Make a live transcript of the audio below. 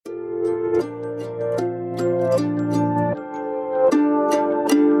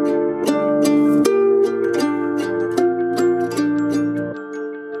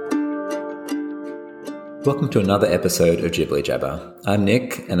to another episode of Ghibli Jabber. I'm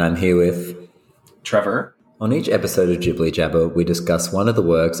Nick, and I'm here with Trevor. On each episode of Ghibli Jabber, we discuss one of the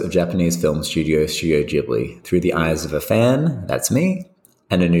works of Japanese film studio Studio Ghibli through the eyes of a fan, that's me,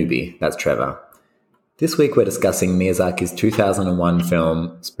 and a newbie, that's Trevor. This week we're discussing Miyazaki's 2001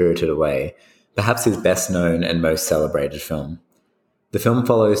 film Spirited Away, perhaps his best known and most celebrated film. The film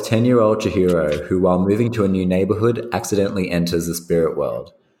follows 10-year-old Chihiro, who while moving to a new neighborhood accidentally enters the spirit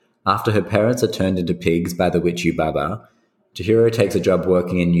world. After her parents are turned into pigs by the witch Yubaba, Chihiro takes a job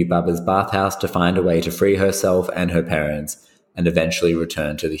working in Yubaba's bathhouse to find a way to free herself and her parents, and eventually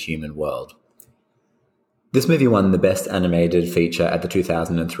return to the human world. This movie won the Best Animated Feature at the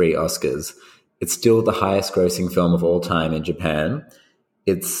 2003 Oscars. It's still the highest grossing film of all time in Japan.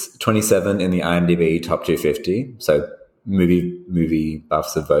 It's 27 in the IMDb Top 250, so movie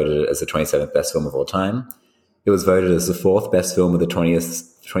buffs have voted it as the 27th best film of all time. It was voted as the fourth best film of the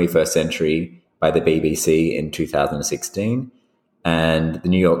 21st century by the BBC in 2016, and the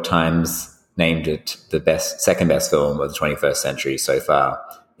New York Times named it the second best film of the 21st century so far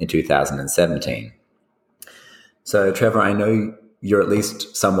in 2017. So, Trevor, I know you're at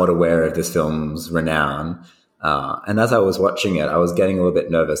least somewhat aware of this film's renown, and as I was watching it, I was getting a little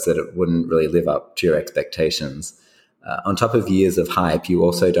bit nervous that it wouldn't really live up to your expectations. On top of years of hype, you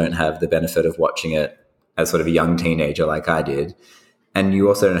also don't have the benefit of watching it as sort of a young teenager like I did. And you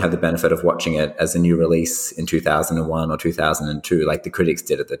also don't have the benefit of watching it as a new release in 2001 or 2002, like the critics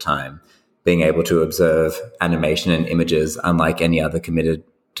did at the time, being able to observe animation and images unlike any other committed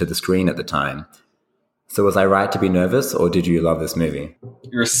to the screen at the time. So was I right to be nervous, or did you love this movie?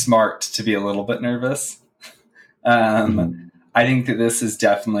 You're smart to be a little bit nervous. I think that this is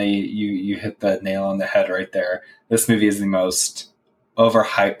definitely, you hit the nail on the head right there. This movie is the most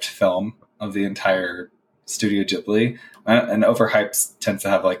overhyped film of the entire Studio Ghibli. And overhyped tends to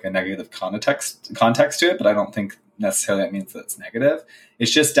have like a negative context to it, but I don't think necessarily that means that it's negative.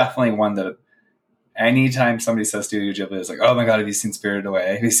 It's just definitely one that anytime somebody says Studio Ghibli, is like, oh my God, have you seen Spirited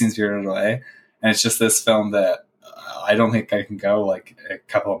Away? Have you seen Spirited Away? And it's just this film that I don't think I can go like a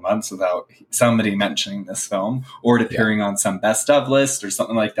couple of months without somebody mentioning this film or it appearing on some best of list or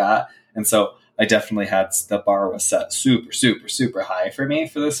something like that. And so I definitely had, the bar was set super, super, super high for me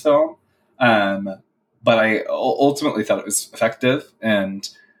for this film. But I ultimately thought it was effective, and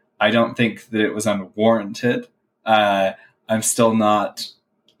I don't think that it was unwarranted. I'm still not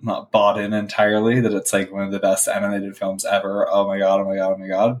bought in entirely that it's like one of the best animated films ever. Oh my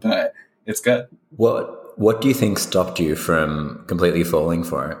God. But it's good. What do you think stopped you from completely falling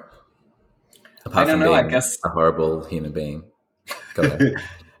for it? Apart I don't from know. being I guess a horrible human being. Go ahead.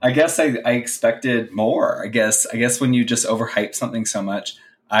 I guess I expected more. I guess when you just overhype something so much,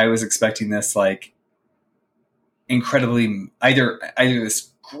 I was expecting this like incredibly either this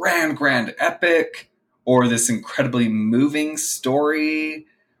grand epic or this incredibly moving story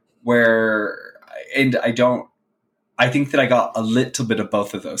I think that I got a little bit of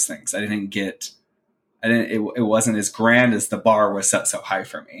both of those things. It wasn't as grand as the bar was set so high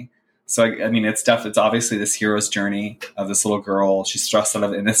for me. So I mean, it's obviously this hero's journey of this little girl. She's thrust out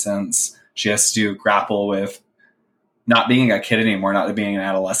of innocence. She has to grapple with not being a kid anymore, not being an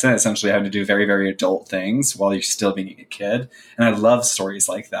adolescent, essentially having to do very, very adult things while you're still being a kid. And I love stories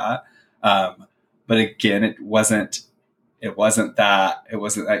like that. But again, it wasn't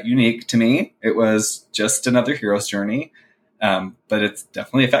that unique to me. It was just another hero's journey. But it's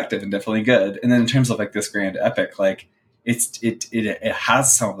definitely effective and definitely good. And then in terms of like this grand epic, like it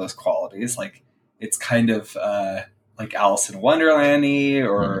has some of those qualities. Like it's kind of like Alice in Wonderland-y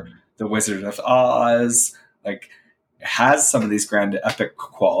or The Wizard of Oz. Like it has some of these grand epic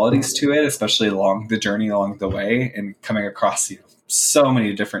qualities to it, especially along the journey along the way and coming across so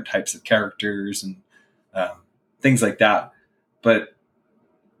many different types of characters and things like that. But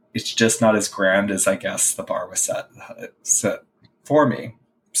it's just not as grand as I guess the bar was set for me.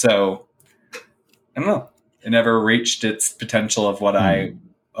 So I don't know. It never reached its potential of what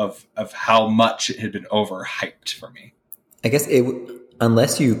of how much it had been overhyped for me. I guess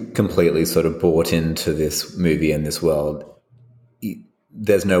unless you completely sort of bought into this movie and this world,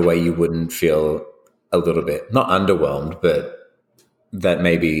 there's no way you wouldn't feel a little bit, not underwhelmed, but that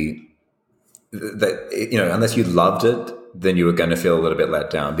maybe that, unless you loved it, then you were going to feel a little bit let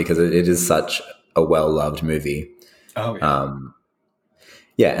down because it is such a well-loved movie. Oh, yeah.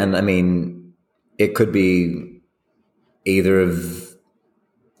 Yeah, and I mean, it could be either of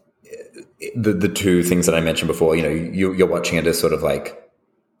the two things that I mentioned before. You're watching it as sort of like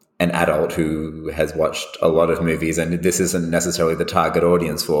an adult who has watched a lot of movies and this isn't necessarily the target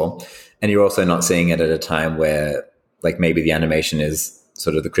audience for. And you're also not seeing it at a time where like maybe the animation is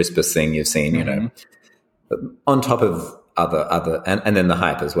sort of the crispest thing you've seen, on top of other and then the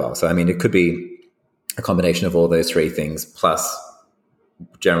hype as well. So I mean, it could be a combination of all those three things plus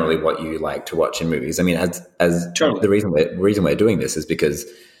generally what you like to watch in movies. I mean, as Totally. the reason we're doing this is because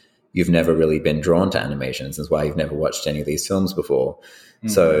you've never really been drawn to animations. That's why you've never watched any of these films before. Mm-hmm.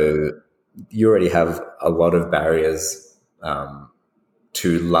 So you already have a lot of barriers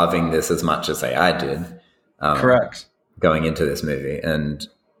to loving this as much as say I did. Correct. Going into this movie, and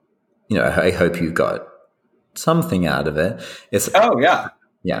you know, I hope you got something out of it.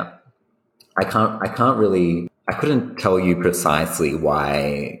 Yeah. I couldn't tell you precisely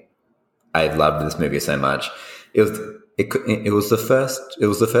why I loved this movie so much. It was the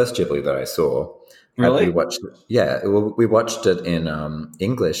first Ghibli that I saw. Really? We watched it in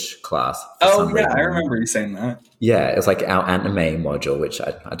English class. Oh yeah, I remember you saying that. Yeah, it was like our anime module, which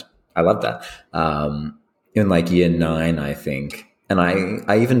I love that. In like year 9, I think, and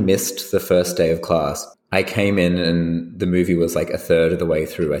I even missed the first day of class. I came in and the movie was like a third of the way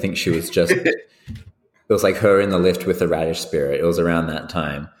through. I think she was just. It was like her in the lift with the radish spirit. It was around that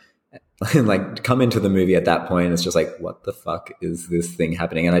time. And like come into the movie at that point, it's just like, what the fuck is this thing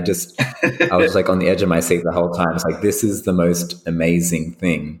happening? And I was like on the edge of my seat the whole time. It's like, this is the most amazing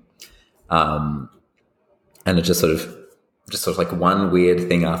thing. And it just sort of like one weird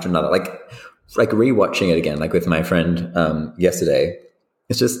thing after another, like rewatching it again, like with my friend yesterday.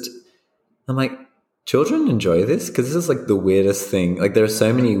 It's just, I'm like, children enjoy this because this is like the weirdest thing. Like there are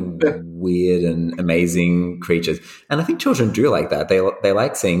so many weird and amazing creatures, and I think children do like that. They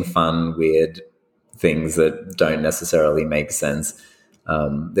like seeing fun, weird things that don't necessarily make sense.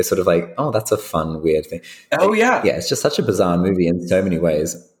 They're sort of like, oh, that's a fun, weird thing. Oh like, yeah, It's just such a bizarre movie in so many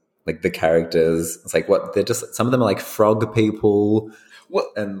ways. Like the characters, it's like what they're just. Some of them are like frog people,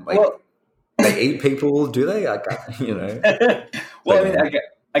 and like they eat people. Do they? Like, you know. Well, I mean,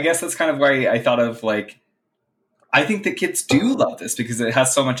 I guess that's kind of why I thought of like, I think that kids do love this because it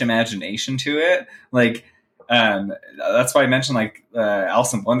has so much imagination to it. Like, that's why I mentioned like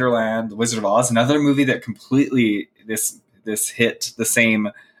Alice in Wonderland, The Wizard of Oz. Another movie that completely this hit the same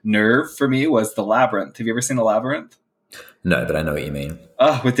nerve for me was The Labyrinth. Have you ever seen The Labyrinth? No, but I know what you mean.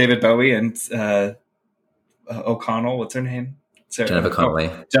 With David Bowie and O'Connell. What's her name? Jennifer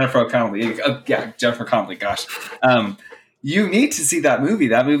Connelly. Jennifer Connelly. Yeah, Jennifer Connelly. Gosh. You need to see that movie.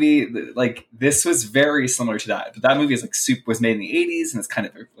 That movie, like, this was very similar to that. But that movie is like was made in the 80s, and it's kind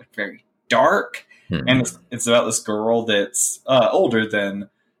of like very dark. Mm-hmm. And it's about this girl that's older than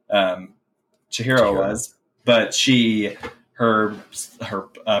Chihiro was, but her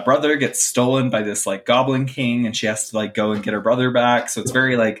brother gets stolen by this like goblin king, and she has to like go and get her brother back. So it's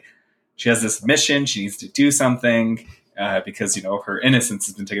very like she has this mission. She needs to do something because you know her innocence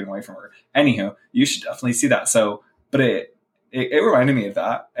has been taken away from her. Anywho, you should definitely see that. So. But it reminded me of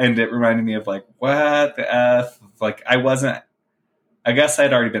that. And it reminded me of like, what the F? Like I guess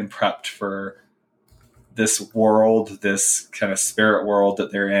I'd already been prepped for this world, this kind of spirit world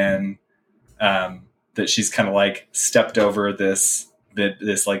that they're in, that she's kind of like stepped over this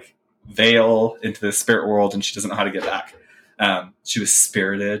like veil into the spirit world and she doesn't know how to get back. She was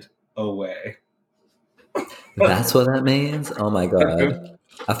spirited away. That's what that means? Oh my God.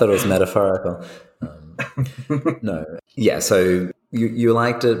 I thought it was metaphorical. No. Yeah, so you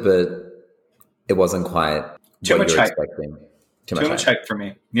liked it, but it wasn't quite too what much you're hype. expecting. Too much hype for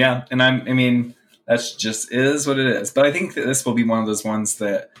me. Yeah, and I mean, that's just is what it is. But I think that this will be one of those ones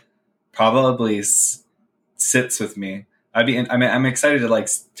that probably sits with me. I'm excited to like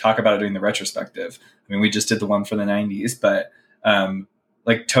talk about it during the retrospective. I mean, we just did the one for the 90s, but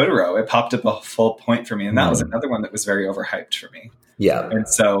like Totoro, it popped up a full point for me, and that was another one that was very overhyped for me. Yeah, and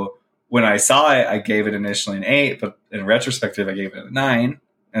so. When I saw it, I gave it initially an 8, but in retrospective, I gave it a 9.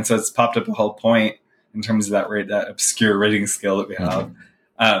 And so it's popped up a whole point in terms of that obscure rating scale that we have.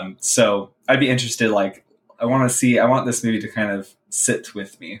 Mm-hmm. So I'd be interested, like, I want this movie to kind of sit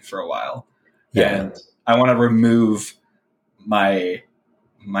with me for a while. Yeah. And I want to remove my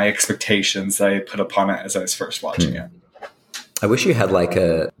expectations that I put upon it as I was first watching it. I wish you had like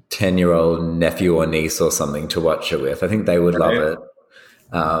a 10-year-old nephew or niece or something to watch it with. I think they would love it.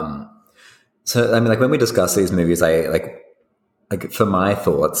 So, I mean, like when we discuss these movies, I like for my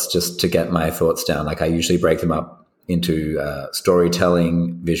thoughts, just to get my thoughts down, like I usually break them up into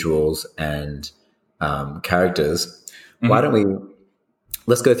storytelling, visuals, and characters. Mm-hmm. Why don't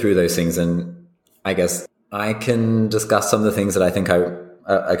let's go through those things, and I guess I can discuss some of the things that I think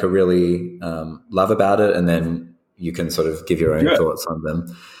I could really love about it, and then you can sort of give your own thoughts on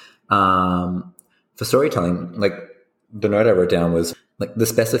them. For storytelling, like the note I wrote down was like the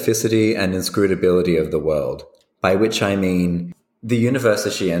specificity and inscrutability of the world, by which I mean the universe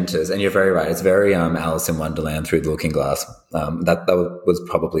that she enters, and you're very right, it's very Alice in Wonderland through the Looking Glass. That was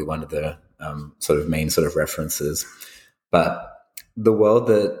probably one of the sort of main sort of references. But the world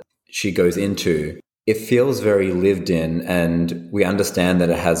that she goes into, it feels very lived in, and we understand that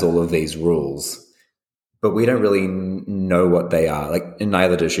it has all of these rules, but we don't really know what they are. Like, and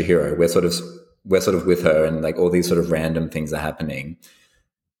neither does Chihiro. We're sort of with her, and like all these sort of random things are happening.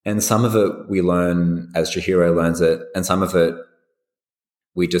 And some of it we learn as Chihiro learns it, and some of it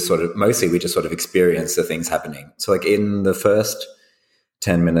we just sort of experience the things happening. So like in the first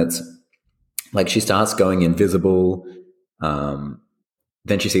 10 minutes, like she starts going invisible.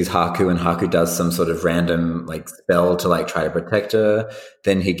 Then she sees Haku, and Haku does some sort of random like spell to like try to protect her.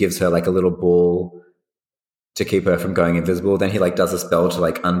 Then he gives her like a little ball to keep her from going invisible. Then he like does a spell to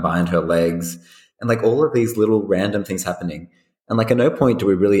like unbind her legs, and like all of these little random things happening. And like at no point do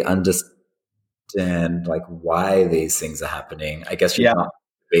we really understand like why these things are happening. I guess she's not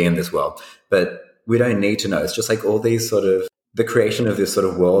be in this world, but we don't need to know. It's just like all these sort of the creation of this sort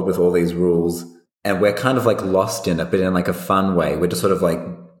of world with all these rules, and we're kind of like lost in it, but in like a fun way. We're just sort of like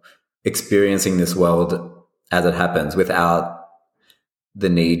experiencing this world as it happens without the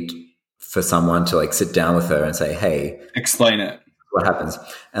need for someone to like sit down with her and say, hey, explain it, what happens.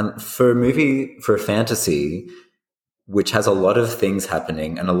 And for a fantasy which has a lot of things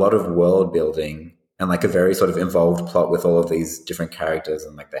happening and a lot of world building and like a very sort of involved plot with all of these different characters,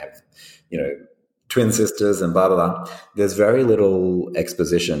 and like they have, twin sisters and blah, blah, blah. There's very little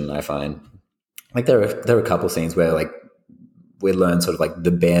exposition, I find. Like there are a couple scenes where like we learn sort of like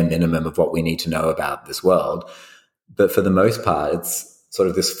the bare minimum of what we need to know about this world. But for the most part, it's sort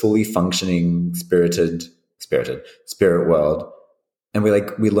of this fully functioning spirit world. And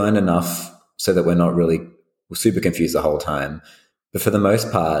we learn enough so that we're super confused the whole time. But for the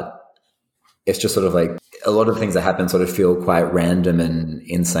most part, it's just sort of like a lot of things that happen sort of feel quite random and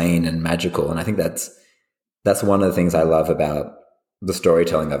insane and magical. And I think that's one of the things I love about the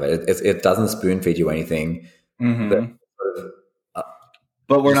storytelling of it. It doesn't spoon feed you anything. Mm-hmm.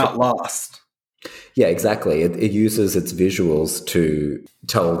 But we're not lost. Yeah, exactly. It uses its visuals to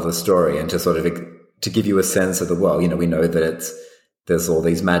tell the story and to sort of to give you a sense of the world. We know that there's all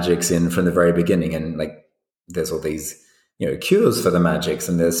these magics in from the very beginning, and like there's all these cures for the magics,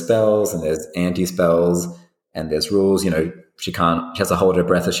 and there's spells and there's anti-spells and there's rules. She has to hold her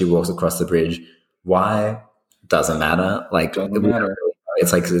breath as she walks across the bridge. Why? Doesn't matter. Like doesn't matter.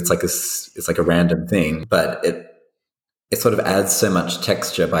 It's like a random thing, but it sort of adds so much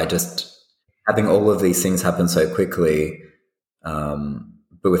texture by just having all of these things happen so quickly,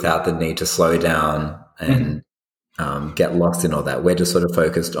 but without the need to slow down and get lost in all that. We're just sort of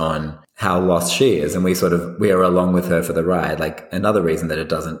focused on how lost she is, and we are along with her for the ride. Like another reason that it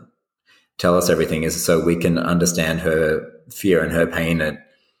doesn't tell us everything is so we can understand her fear and her pain at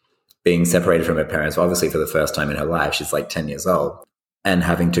being separated from her parents. Obviously, for the first time in her life, she's like 10 years old, and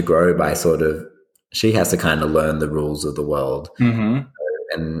having to grow by she has to kind of learn the rules of the world. Mm-hmm.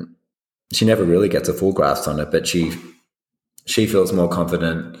 And she never really gets a full grasp on it, but she feels more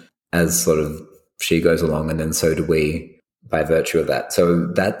confident as sort of she goes along, and then so do we by virtue of that. So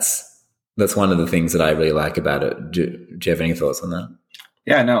that's one of the things that I really like about it. Do you have any thoughts on that?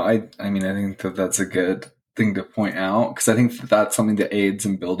 Yeah, no, I think that's a good thing to point out, because I think that's something that aids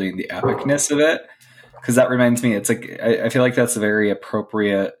in building the epicness of it. Because that reminds me, it's like I feel like that's a very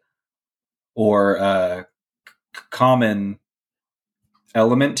appropriate or common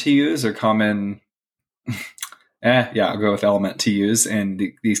element to use, or common I'll go with element to use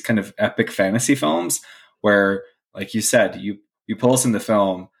in these kind of epic fantasy films, where, like you said, you pull us in the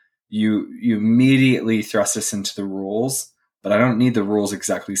film, you immediately thrust us into the rules, but I don't need the rules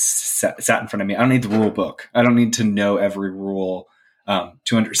exactly sat in front of me. I don't need the rule book. I don't need to know every rule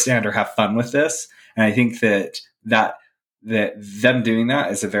to understand or have fun with this. And I think that them doing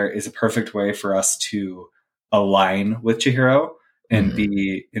that is a perfect way for us to align with Chihiro and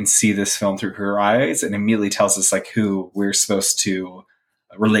and see this film through her eyes, and immediately tells us like who we're supposed to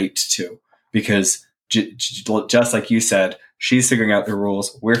relate to, because just like you said, she's figuring out the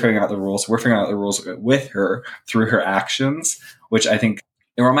rules. We're figuring out the rules. We're figuring out the rules with her through her actions, which I think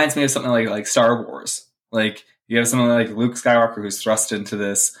it reminds me of something like Star Wars. Like you have someone like Luke Skywalker who's thrust into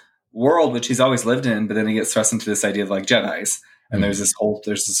this world which he's always lived in, but then he gets thrust into this idea of like Jedis, and there's this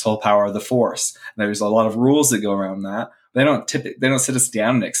whole power of the Force. And there's a lot of rules that go around that. They don't sit us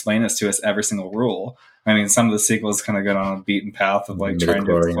down and explain to us every single rule. I mean, some of the sequels kind of go on a beaten path of like trying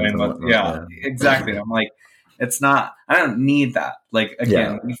to explain exactly. And I'm like, it's not, I don't need that. Like,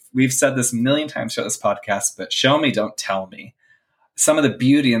 again, we've said this a million times throughout this podcast, but show me, don't tell me. Some of the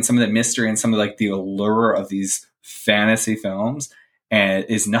beauty and some of the mystery and some of like the allure of these fantasy films and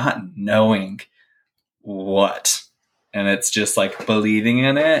is not knowing what. And it's just like believing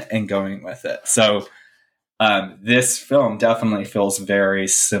in it and going with it. So this film definitely feels very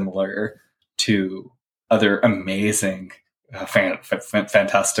similar to other amazing,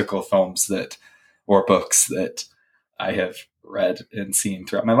 fantastical films or books that I have read and seen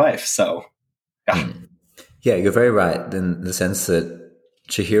throughout my life. So, yeah. Yeah, you're very right in the sense that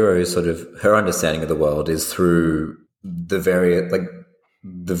Chihiro's sort of, her understanding of the world is through the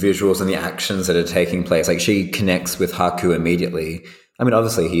visuals and the actions that are taking place. Like, she connects with Haku immediately. I mean,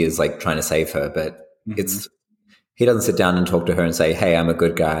 obviously he is like trying to save her, but he doesn't sit down and talk to her and say, hey, I'm a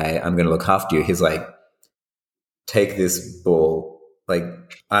good guy, I'm going to look after you. He's like, take this ball, like,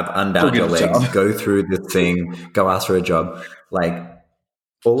 I've unbound your legs, go through this thing, go ask for a job. Like,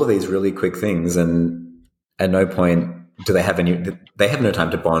 all of these really quick things, and at no point do they have no time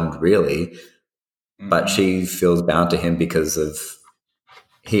to bond, really. But she feels bound to him because of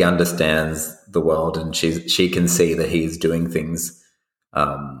he understands the world, and she can see that he's doing things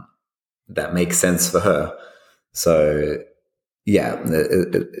that make sense for her. So yeah,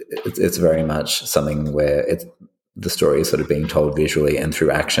 it's very much something where the story is sort of being told visually and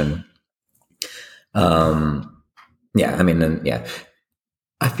through action. Yeah, I mean, and yeah,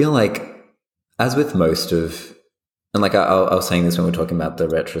 I feel like, as with most of, and like I was saying this when we were talking about the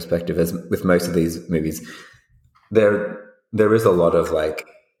retrospective, as with most of these movies, there is a lot of like,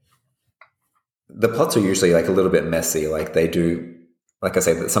 the plots are usually like a little bit messy. Like, they do, like I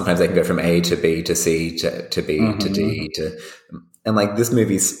say, sometimes they can go from A to B to C to B to D and like this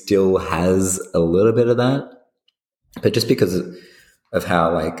movie still has a little bit of that, but just because of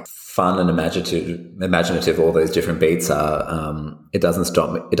how like fun and imaginative all those different beats are, it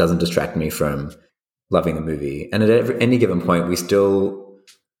doesn't distract me from loving the movie. And at any given point,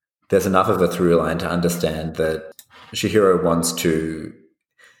 there's enough of a through line to understand that Chihiro wants to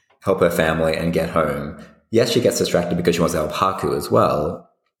help her family and get home. Yes, she gets distracted because she wants to help Haku as well,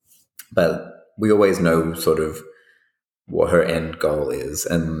 but we always know sort of what her end goal is.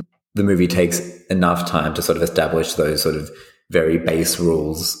 And the movie takes enough time to sort of establish those sort of very base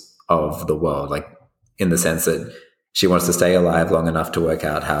rules of the world, like in the sense that she wants to stay alive long enough to work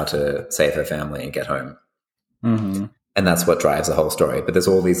out how to save her family and get home. And that's what drives the whole story. But there's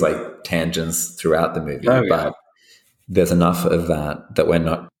all these like tangents throughout the movie, but there's enough of that we're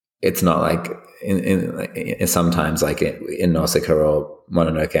not, it's not like in sometimes like in Nausicaa or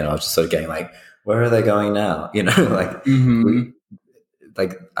Mononoke, and I was just sort of getting like, where are they going now? You know,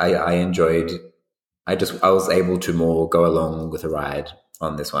 like I enjoyed, I was able to more go along with a ride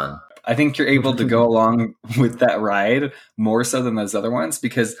on this one. I think you're able to go along with that ride more so than those other ones,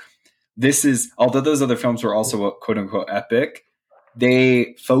 because this is, although those other films were also quote unquote epic,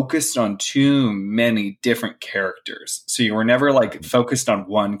 they focused on too many different characters. So you were never like focused on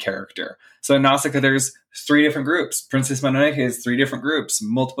one character. So in Nausicaa, there's 3 different groups. Princess Mononoke is 3 different groups,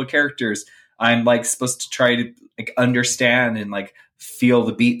 multiple characters. I'm like supposed to try to like understand and like feel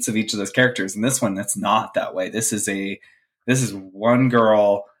the beats of each of those characters. And this one, that's not that way. This is one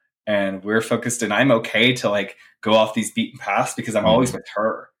girl, and we're focused, and I'm okay to like go off these beaten paths because I'm always with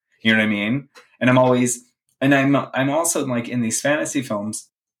her. You know what I mean? And I'm also like in these fantasy films,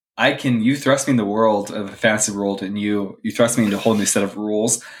 you thrust me in the world of a fantasy world, and you thrust me into a whole new set of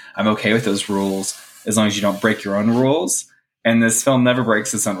rules. I'm okay with those rules as long as you don't break your own rules. And this film never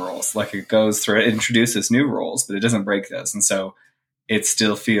breaks its own rules. Like, it goes through, it introduces new rules, but it doesn't break those. And so it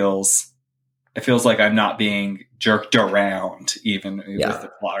still feels like I'm not being jerked around even with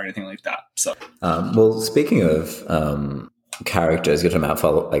the plot or anything like that. So, well, speaking of characters, you're talking about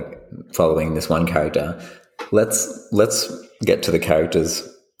following this one character. Let's get to the characters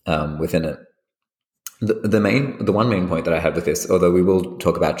within it. The one main point that I had with this, although we will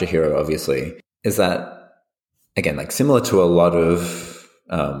talk about Chihiro obviously, is that, again, like similar to a lot of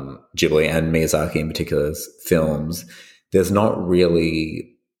Ghibli and Miyazaki in particular's films, there's not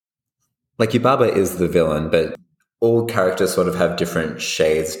really, like, Yubaba is the villain, but all characters sort of have different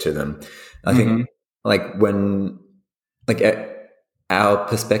shades to them. I think our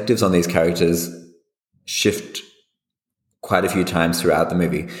perspectives on these characters shift quite a few times throughout the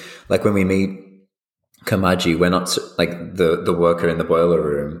movie. Like, when we meet Kamaji, we're not like the worker in the boiler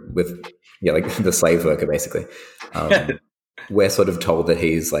room with, like the slave worker, basically. We're sort of told that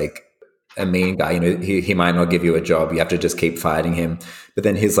he's like a mean guy. You know, he might not give you a job. You have to just keep fighting him. But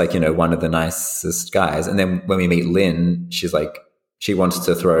then he's like, one of the nicest guys. And then when we meet Lin, she's like, she wants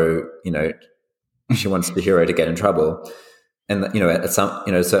to throw, she wants Chihiro to get in trouble. And, at a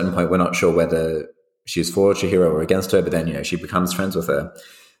certain point, we're not sure whether she's for Chihiro or against her, but then, she becomes friends with her.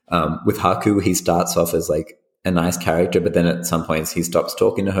 With Haku, he starts off as like a nice character, but then at some points he stops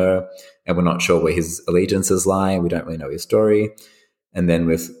talking to her, and we're not sure where his allegiances lie. We don't really know his story. And then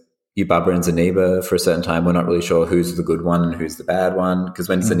with Yubaba and Zeniba, for a certain time, we're not really sure who's the good one and who's the bad one. Because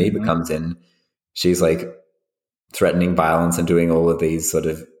when Zeniba comes in, she's like threatening violence and doing all of these sort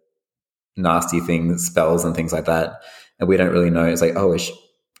of nasty things, spells and things like that. And we don't really know. It's like, oh,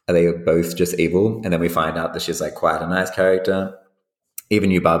 are they both just evil? And then we find out that she's like quite a nice character. Even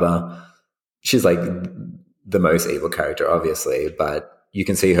Yubaba, she's like the most evil character, obviously, but you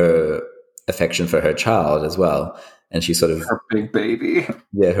can see her affection for her child as well. And she sort of... Her big baby.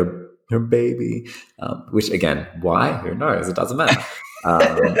 Yeah, her baby. Which, again, why? Who knows? It doesn't matter.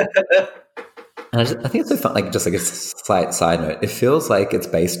 And I think it's so fun, like, just like a slight side note, it feels like it's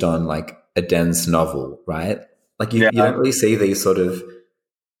based on like a dense novel, right? Like you don't really see these sort of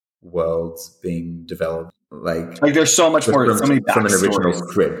worlds being developed. Like there's so much more from an original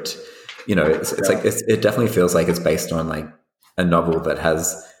script. You know, it's like it definitely feels like it's based on like a novel that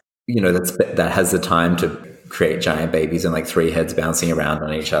has, you know, that has the time to create giant babies and like 3 heads bouncing around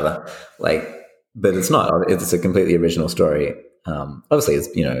on each other. Like, but it's not. It's a completely original story. Obviously,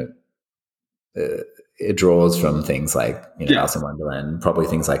 it's, you know, it draws from things like, you know, Alice in Wonderland, probably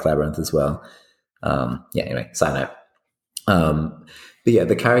things like Labyrinth as well. Anyway, side note. But yeah,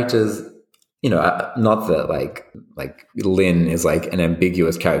 the characters, you know, not that like Lynn is like an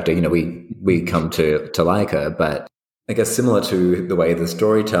ambiguous character, you know, we come to like her, but I guess similar to the way the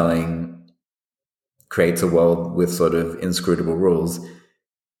storytelling creates a world with sort of inscrutable rules,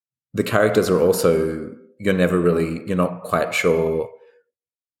 the characters are also, you're not quite sure,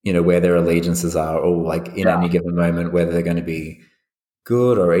 you know, where their allegiances are, or like in any given moment whether they're going to be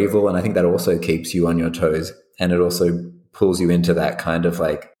good or evil. And I think that also keeps you on your toes, and it also pulls you into that kind of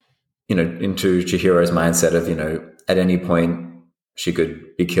like, you know, into Chihiro's mindset of, you know, at any point she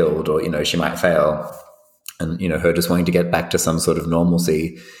could be killed, or, you know, she might fail, and, you know, her just wanting to get back to some sort of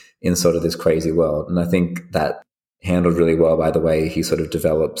normalcy in sort of this crazy world. And I think that handled really well by the way he sort of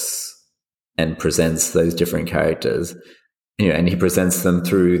develops and presents those different characters. You know, and he presents them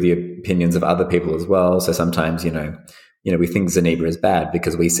through the opinions of other people as well. So sometimes, you know, we think Zeniba is bad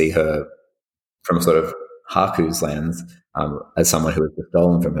because we see her from sort of Haku's lens, as someone who was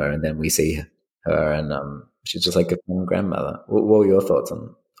stolen from her, and then we see her and she's just like a fun grandmother. What were your thoughts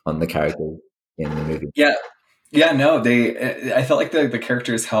on the character in the movie? No, I felt like the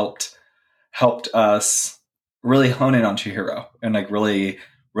characters helped us really hone in on Chihiro and like really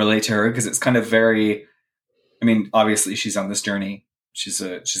relate to her, because it's kind of very, I mean, obviously she's on this journey. She's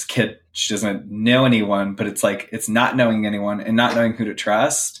a kid. She doesn't know anyone, but it's like, it's not knowing anyone and not knowing who to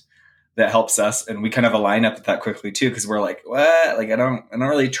trust that helps us. And we kind of align up with that quickly too, because we're like, what? Like, I don't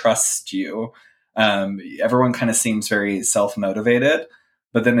really trust you. Everyone kind of seems very self-motivated,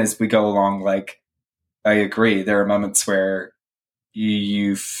 but then as we go along, like, I agree. There are moments where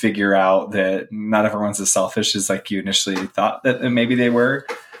you figure out that not everyone's as selfish as like you initially thought that maybe they were.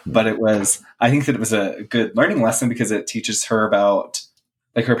 But I think that it was a good learning lesson, because it teaches her about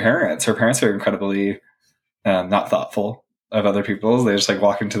like her parents. Her parents are incredibly not thoughtful of other people. They just like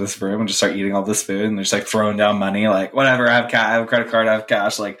walk into this room and just start eating all this food, and they're just like throwing down money, like, whatever, I have a credit card, I have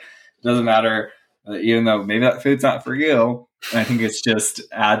cash, like, it doesn't matter, even though maybe that food's not for you. And I think it's just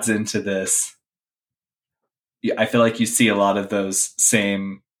adds into this. I feel like you see a lot of those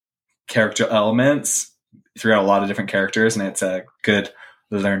same character elements throughout a lot of different characters, and it's a good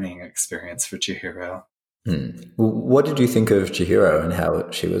learning experience for Chihiro. What did you think of Chihiro and how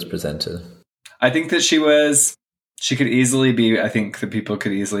she was presented? I think that she could easily be, I think that people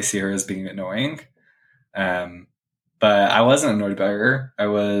could easily see her as being annoying. But I wasn't annoyed by her. I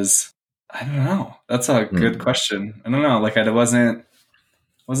don't know. That's a good question. I don't know. Like, I wasn't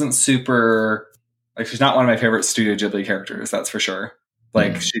super, like, she's not one of my favorite Studio Ghibli characters. That's for sure.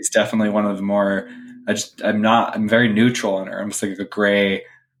 Like, she's definitely one of the more, I'm very neutral on her. I'm just like a gray.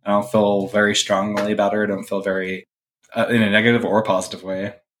 I don't feel very strongly about her. I don't feel very, in a negative or positive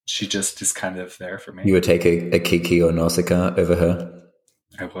way. She just is kind of there for me. You would take a Kiki or Nausicaa over her?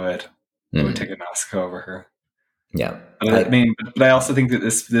 I would. I would take a Nausicaa over her. Yeah. But I also think that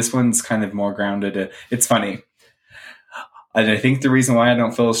this one's kind of more grounded. It's funny. And I think the reason why I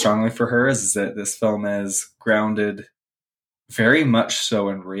don't feel strongly for her is that this film is grounded very much so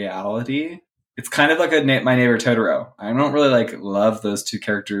in reality. It's kind of like My Neighbor Totoro. I don't really love those two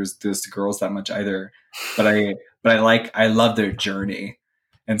characters, those two girls that much either, but I love their journey.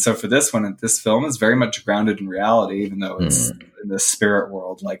 And so for this one, this film is very much grounded in reality, even though it's in the spirit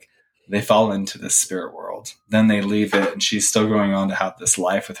world. Like, they fall into this spirit world, then they leave it, and she's still going on to have this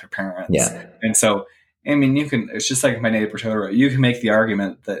life with her parents. Yeah. And so I mean, it's just like My Neighbor Totoro. You can make the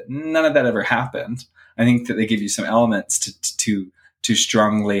argument that none of that ever happened. I think that they give you some elements to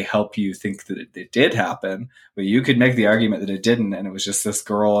strongly help you think that it did happen, but you could make the argument that it didn't, and it was just this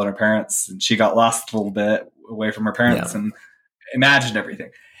girl and her parents, and she got lost a little bit away from her parents and imagined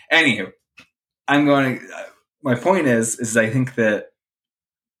everything. Anywho, my point is I think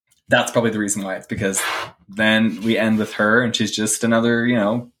that's probably the reason why. It's because then we end with her and she's just another,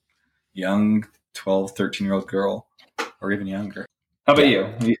 young 12, 13-year-old girl, or even younger. How about you?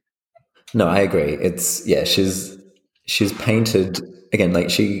 No, I agree. She's painted again, like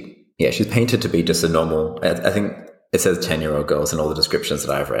she's painted to be just a normal, I think it says 10-year-old girls in all the descriptions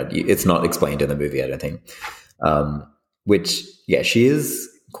that I've read. It's not explained in the movie, I don't think.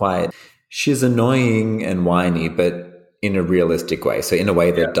 She's annoying and whiny, but in a realistic way. So in a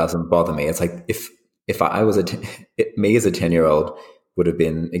way that doesn't bother me. It's like if I was me as a 10-year-old would have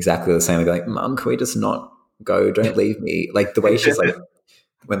been exactly the same. I'd be like, Mom, can we just not go? Don't leave me. Like the way she's like,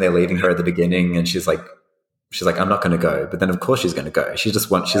 when they're leaving her at the beginning and she's like, I'm not going to go. But then of course she's going to go. She's just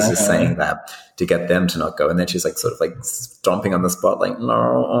saying that to get them to not go. And then she's like, sort of like stomping on the spot, like,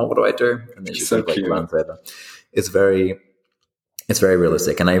 no, what do I do? And then she sort of like runs over. It's very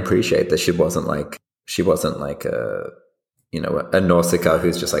realistic. And I appreciate that she wasn't like a Nausicaa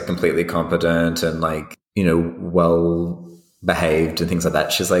who's just like completely competent and like, well behaved and things like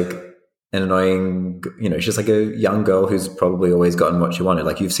that. She's like an annoying, she's like a young girl who's probably always gotten what she wanted.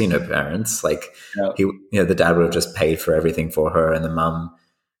 Like you've seen her parents, like the dad would have just paid for everything for her, and the mum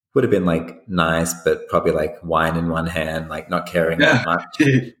would have been like nice, but probably like wine in one hand, like not caring that much.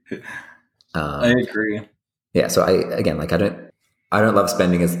 I agree. Yeah. So I don't love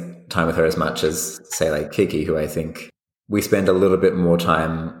spending time with her as much as say like Kiki, who I think we spend a little bit more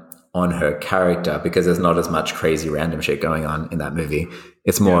time on her character because there's not as much crazy random shit going on in that movie.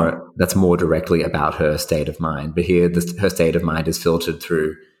 It's more that's more directly about her state of mind. But here, her state of mind is filtered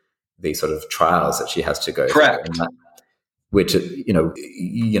through the sort of trials that she has to go Correct. through, which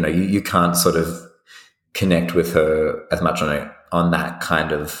you can't sort of connect with her as much on that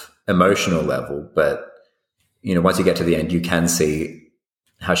kind of emotional level. But once you get to the end, you can see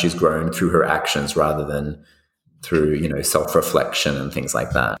how she's grown through her actions rather than through self-reflection and things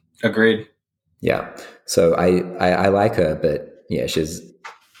like that. Agreed. Yeah. So I like her, but yeah, she's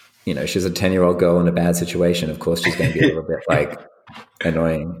a 10-year-old girl in a bad situation. Of course, she's going to be a little bit like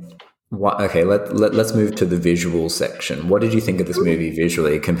annoying. Okay, let's move to the visual section. What did you think of this movie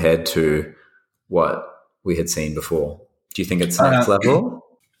visually compared to what we had seen before? Do you think it's next level?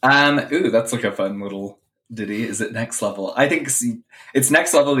 That's like a fun little ditty. Is it next level? I think it's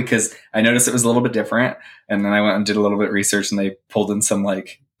next level because I noticed it was a little bit different, and then I went and did a little bit of research, and they pulled in some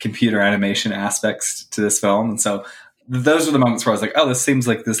like computer animation aspects to this film, and so those were the moments where I was like, oh, this seems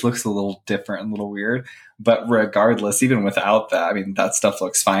like this looks a little different and a little weird. But regardless, even without that, I mean, that stuff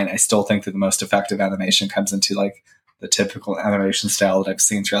looks fine. I still think that the most effective animation comes into like the typical animation style that I've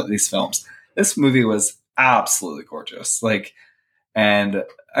seen throughout these films. This movie was absolutely gorgeous. Like, and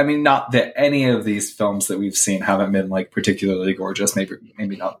I mean, not that any of these films that we've seen haven't been like particularly gorgeous.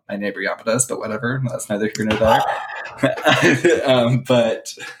 Maybe not My Neighbor Yamadas, but whatever. That's neither here nor there.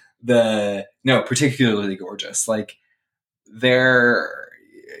 But particularly gorgeous. Like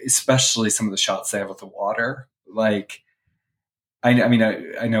especially some of the shots they have with the water. Like, I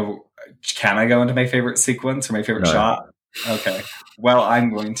know. Can I go into my favorite sequence or my favorite shot? Okay. Well,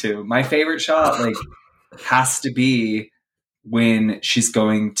 I'm going to. My favorite shot, like, has to be when she's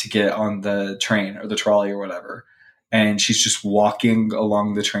going to get on the train or the trolley or whatever, and she's just walking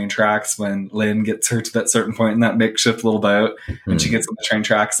along the train tracks when Lynn gets her to that certain point in that makeshift little boat, and she gets on the train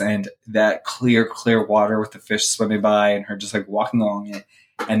tracks, and that clear water with the fish swimming by and her just like walking along it,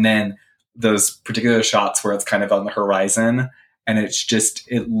 and then those particular shots where it's kind of on the horizon and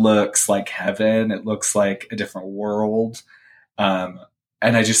it looks like heaven, it looks like a different world, and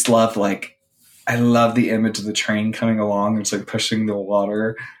I just love I love the image of the train coming along and just like pushing the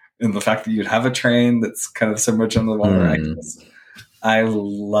water, and the fact that you'd have a train that's kind of submerged in the water. I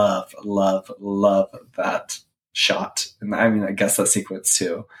love that shot. And I mean, I guess that sequence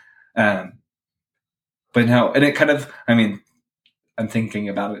too. But no, and it kind of, I mean, I'm thinking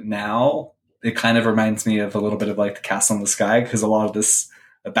about it now. It kind of reminds me of a little bit of like the Castle in the Sky, because a lot of this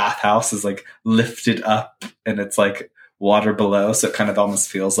bathhouse is like lifted up and it's like water below, so it kind of almost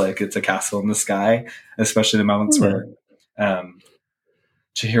feels like it's a castle in the sky, especially the moments where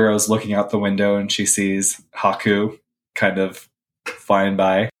Chihiro's looking out the window and she sees Haku kind of flying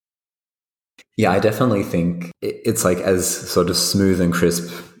by. Yeah, I definitely think it's like as sort of smooth and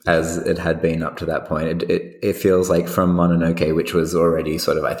crisp as it had been up to that point. It feels like from Mononoke, which was already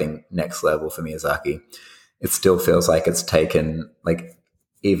sort of, I think, next level for Miyazaki, it still feels like it's taken like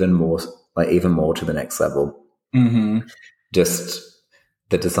even more to the next level. Mm-hmm. Just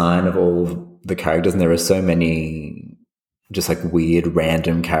the design of all the characters, and there are so many just like weird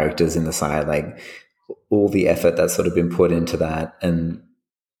random characters in the side, like all the effort that's sort of been put into that, and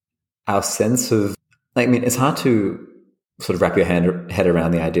our sense of, I mean, it's hard to sort of wrap your head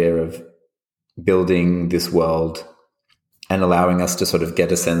around the idea of building this world and allowing us to sort of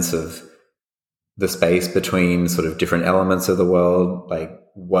get a sense of the space between sort of different elements of the world, like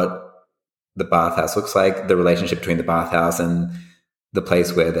what the bathhouse looks like, the relationship between the bathhouse and the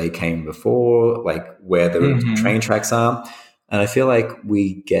place where they came before, like where the train tracks are. And I feel like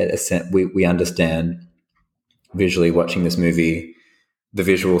we get a sense, we understand visually watching this movie, the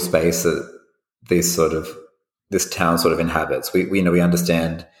visual space that this town sort of inhabits. We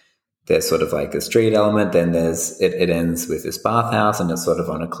understand there's sort of like a street element, then there's it ends with this bathhouse and it's sort of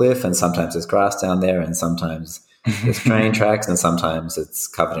on a cliff, and sometimes there's grass down there, and sometimes there's train tracks, and sometimes it's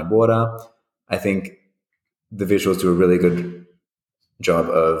covered in water. I think the visuals do a really good job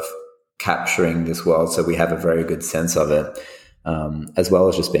of capturing this world, so we have a very good sense of it, as well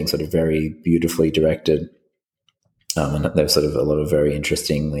as just being sort of very beautifully directed. And there's sort of a lot of very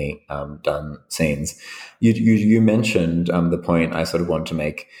interestingly done scenes. You mentioned the point I sort of want to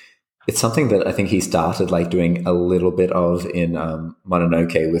make. It's something that I think he started like doing a little bit of in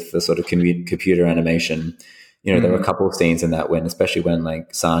Mononoke with the sort of computer animation. You know, there were a couple of scenes in that especially when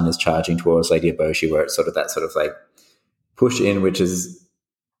like San is charging towards Lady Eboshi, where it's sort of that sort of like push in, which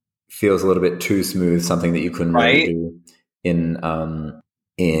feels a little bit too smooth, something that you couldn't really do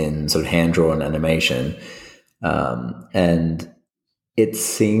in sort of hand drawn animation. And it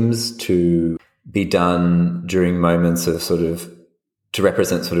seems to be done during moments of sort of to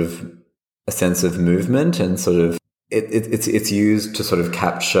represent sort of a sense of movement, and sort of it's used to sort of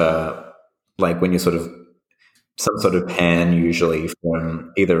capture, like when you sort of some sort of pan, usually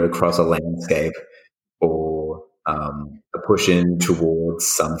from either across a landscape or a push in towards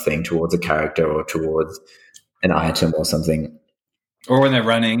something, towards a character or towards an item or something, or when they're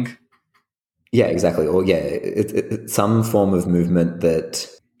running. Yeah, exactly. Or it's some form of movement that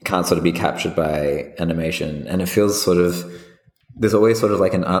can't sort of be captured by animation, and it feels sort of, there's always sort of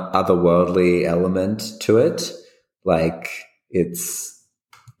like an otherworldly element to it. Like it's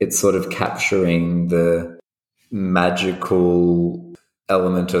sort of capturing the magical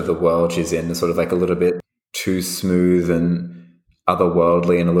element of the world she's in, sort of like a little bit too smooth and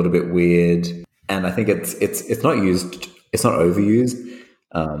otherworldly and a little bit weird. And I think it's not used, it's not overused.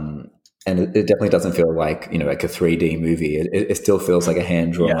 And it definitely doesn't feel like, you know, like a 3D movie. It still feels like a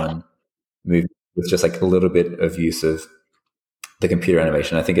hand-drawn movie with just like a little bit of use of the computer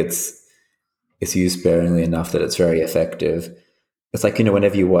animation. I think it's used sparingly enough that it's very effective. It's like, you know,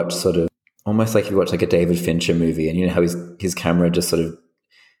 whenever you watch sort of, almost like you watch like a David Fincher movie, and you know how his camera just sort of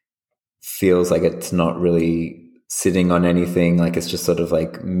feels like it's not really sitting on anything, like it's just sort of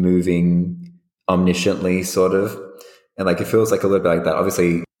like moving omnisciently sort of. And like it feels like a little bit like that,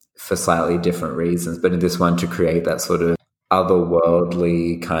 obviously for slightly different reasons, but in this one to create that sort of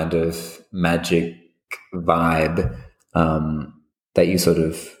otherworldly kind of magic vibe,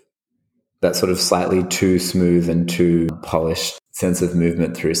 that sort of slightly too smooth and too polished sense of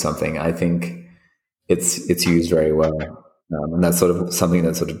movement through something. I think it's used very well, and that's sort of something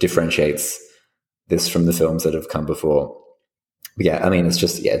that sort of differentiates this from the films that have come before. But yeah, I mean,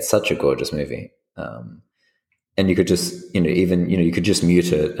 it's such a gorgeous movie. And you could just, you could just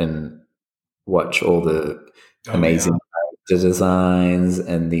mute it and watch all the amazing character designs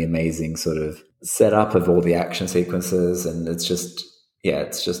and the amazing sort of setup of all the action sequences. And it's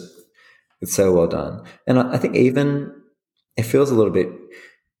so well done. And I think even it feels a little bit,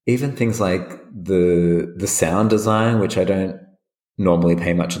 even things like the sound design, which I don't normally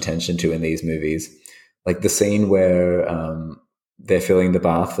pay much attention to in these movies, like the scene where they're filling the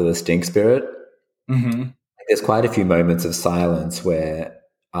bath for the stink spirit. Mm-hmm. There's quite a few moments of silence where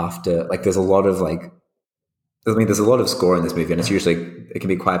after, like, there's a lot of there's a lot of score in this movie, and it can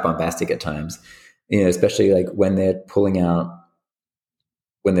be quite bombastic at times, you know, especially like when they're pulling that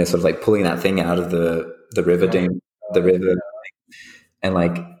thing out of the river the river, and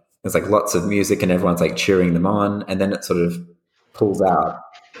like there's like lots of music and everyone's like cheering them on, and then it sort of pulls out,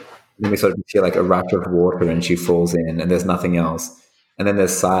 and then we sort of feel like a rush of water and she falls in and there's nothing else. And then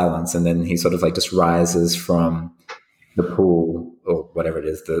there's silence, and then he sort of like just rises from the pool or whatever it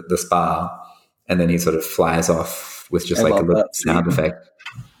is, the spa, and then he sort of flies off with just like a little sound effect.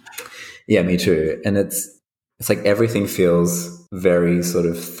 Yeah, me too. And it's like everything feels very sort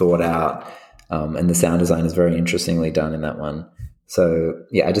of thought out, and the sound design is very interestingly done in that one. So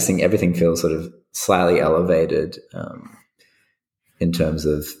yeah, I just think everything feels sort of slightly elevated in terms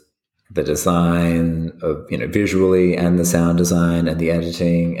of the design of, you know, visually, and the sound design and the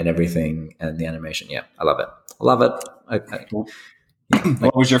editing and everything and the animation. Yeah, I love it. I love it.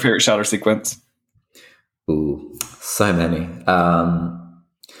 What was your favorite shot or sequence? Ooh, so many.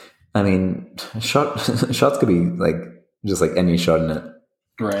 I mean, shots could be like just like any shot in it.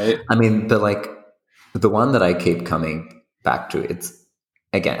 Right. I mean, the one that I keep coming back to, it's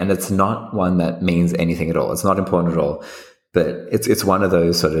again, and it's not one that means anything at all. It's not important at all, but it's one of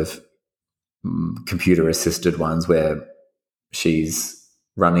those sort of computer assisted ones where she's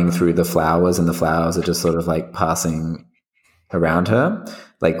running through the flowers and the flowers are just sort of like passing around her.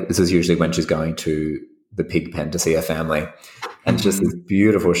 Like this is usually when she's going to the pig pen to see her family, and just this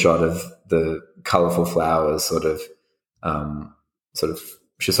beautiful shot of the colorful flowers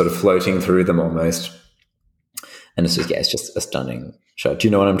she's sort of floating through them almost. And it's just a stunning shot. Do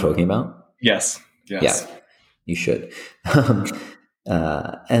you know what I'm talking about? Yes. Yeah, you should. And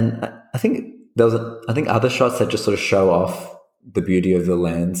I think other shots that just sort of show off the beauty of the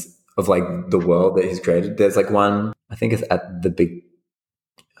lands of like the world that he's created. There's like one, I think it's at the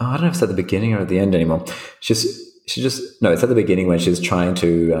I don't know if it's at the beginning or at the end anymore. It's at the beginning when she's trying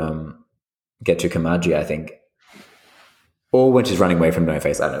to get to Kamaji, I think. Or when she's running away from No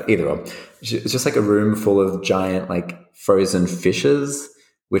Face, I don't know, either or. It's just like a room full of giant like frozen fishes,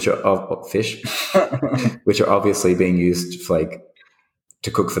 which are which are obviously being used for like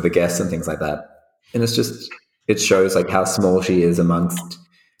to cook for the guests and things like that. And it shows like how small she is amongst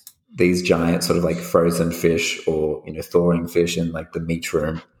these giant sort of like frozen fish, or, you know, thawing fish in like the meat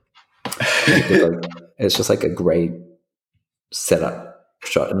room. It's just like a great setup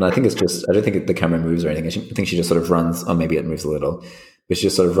shot. And I think I don't think the camera moves or anything. I think she just sort of runs, or maybe it moves a little, but she's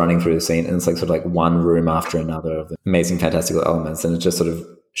just sort of running through the scene, and it's like sort of like one room after another of the amazing, fantastical elements. And it just sort of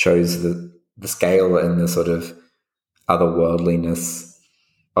shows the scale and the sort of otherworldliness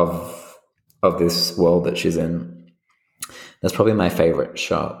of this world that she's in. That's probably my favorite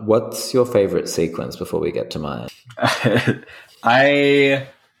shot. What's your favorite sequence before we get to mine?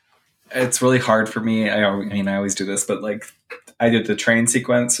 It's really hard for me. I always do this, but like I did the train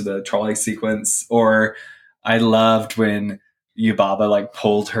sequence or the trolley sequence, or I loved when Yubaba like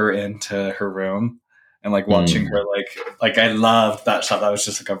pulled her into her room and like watching her like I loved that shot. That was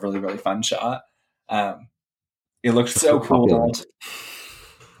just like a really, really fun shot. It looked so cool.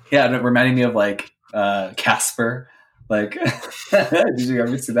 Yeah, and it reminded me of like Casper. Like, did you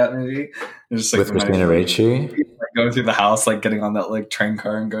ever see that movie? Just, like, with Christina Ricci, like, going through the house, like getting on that like train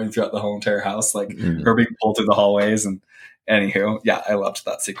car and going throughout the whole entire house, like her being pulled through the hallways. And anywho, yeah, I loved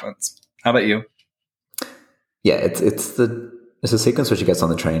that sequence. How about you? Yeah, it's a sequence where she gets on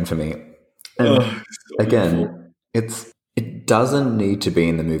the train for me. And so again, beautiful. It doesn't need to be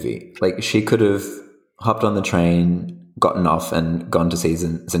in the movie. Like she could have hopped on the train, gotten off, and gone to see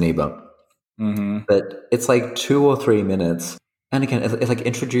Zeniba. Mm-hmm. But it's like 2 or 3 minutes, and again, it like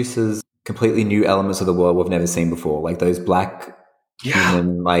introduces completely new elements of the world we've never seen before, like those black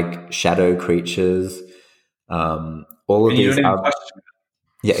human like shadow creatures. All of these,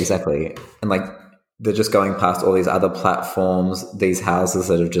 yeah, exactly, and like they're just going past all these other platforms, these houses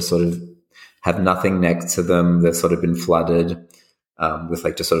that have just sort of have nothing next to them. They've sort of been flooded with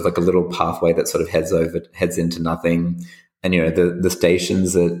like just sort of like a little pathway that sort of heads into nothing, and you know the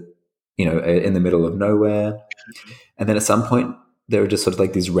stations that, you know, in the middle of nowhere. And then at some point there are just sort of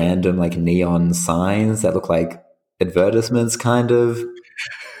like these random like neon signs that look like advertisements kind of.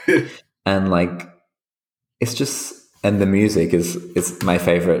 And like it's just, and the music is my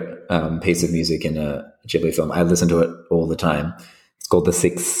favorite piece of music in a Ghibli film. I listen to it all the time. It's called The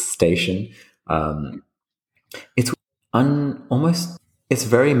Sixth Station. It's it's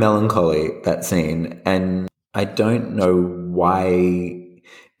very melancholy, that scene, and I don't know why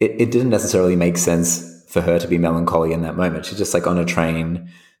it didn't necessarily make sense for her to be melancholy in that moment. She's just like on a train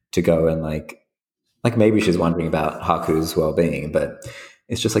to go, and like maybe she's wondering about Haku's well-being, but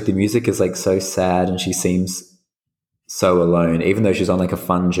it's just like the music is like so sad, and she seems so alone, even though she's on like a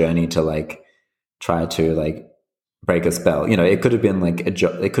fun journey to like try to like break a spell. You know, it could have been like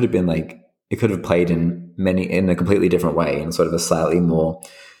it could have played in a completely different way, in sort of a slightly more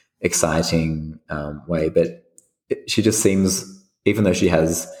exciting way. But she just seems, even though she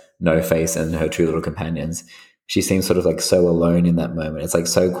has No Face and her 2 little companions, she seems sort of like so alone in that moment. It's like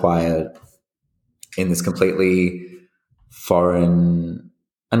so quiet in this completely foreign,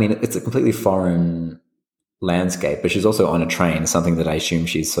 I mean, it's a completely foreign landscape, but she's also on a train, something that I assume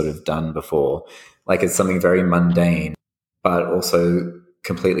she's sort of done before. Like it's something very mundane. but also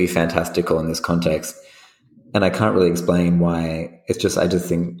completely fantastical in this context. And I can't really explain why. It's just, I just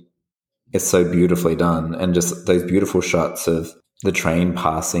think it's so beautifully done. And just those beautiful shots of the train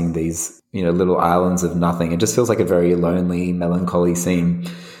passing these, little islands of nothing. It just feels like a very lonely, melancholy scene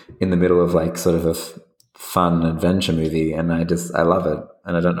in the middle of like sort of a fun adventure movie. And I love it.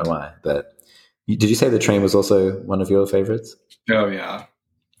 And I don't know why, but did you say The Train was also one of your favorites? Oh yeah,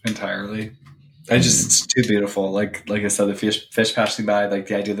 entirely. It's too beautiful. Like I said, the fish passing by, like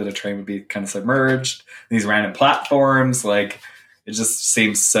the idea that a train would be kind of submerged, these random platforms, like it just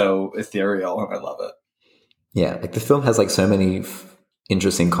seems so ethereal, and I love it. Yeah, like the film has like so many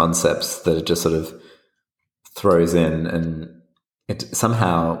interesting concepts that it just sort of throws in, and it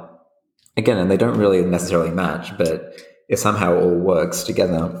somehow, again, and they don't really necessarily match, but it somehow all works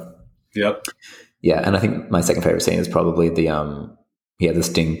together. Yep. Yeah, and I think my second favorite scene is probably the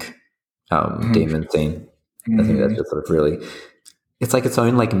stink demon scene. I think that's just sort of really, it's like its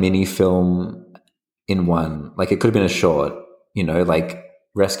own like mini film in one. Like it could have been a short, like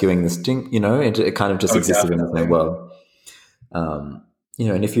rescuing the stink, it kind of just existed in the same world. And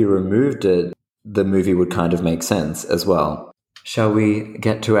if you removed it, the movie would kind of make sense as well. Shall we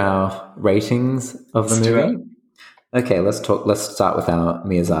get to our ratings of the movie? Okay, let's start with our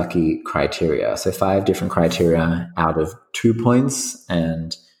Miyazaki criteria. So 5 different criteria out of 2 points,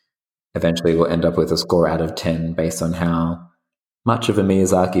 and eventually we'll end up with a score out of 10 based on how much of a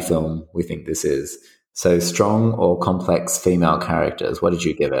Miyazaki film we think this is. So strong or complex female characters, what did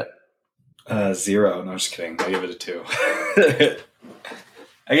you give it? 0. No, just kidding. I give it a 2.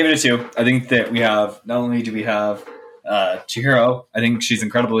 I give it a 2. I think that we have, not only do we have Chihiro, I think she's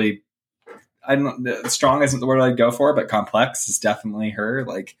incredibly, strong isn't the word I'd go for, but complex is definitely her.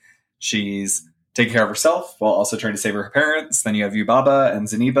 Like she's taking care of herself while also trying to save her parents. Then you have Yubaba and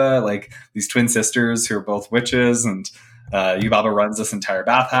Zeniba, like these twin sisters who are both witches, and Yubaba runs this entire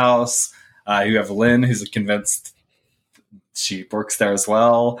bathhouse. You have Lynn, who's convinced she works there as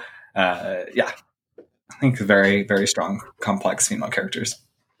well. I think very, very strong, complex female characters.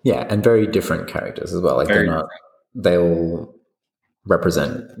 Yeah, and very different characters as well. Like they all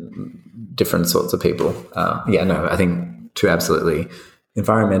represent different sorts of people. I think 2 absolutely.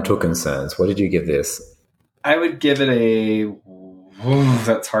 Environmental concerns. What did you give this? I would give it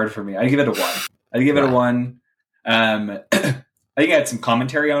that's hard for me. I'd give it a 1. I'd give it a 1. I think I had some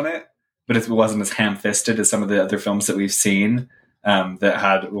commentary on it, but it wasn't as ham-fisted as some of the other films that we've seen they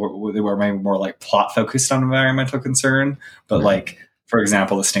were maybe more like plot focused on environmental concern. But like, for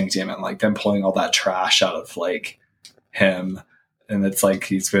example, the stink demon, like them pulling all that trash out of like him, and it's like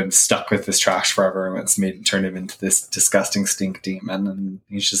he's been stuck with this trash forever, and it's turned him into this disgusting stink demon, and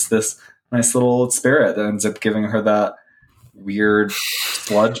he's just this nice little spirit that ends up giving her that weird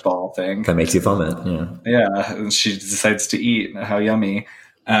sludge ball thing that makes you vomit. Yeah, and she decides to eat. How yummy!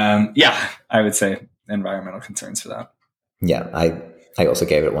 I would say environmental concerns for that. Yeah, I also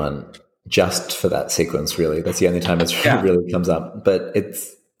gave it 1 just for that sequence. Really, that's the only time it really comes up. But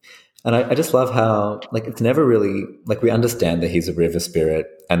and I just love how like it's never really like we understand that he's a river spirit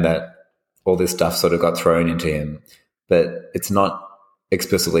and that all this stuff sort of got thrown into him, but it's not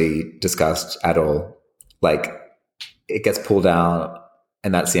explicitly discussed at all. Like it gets pulled out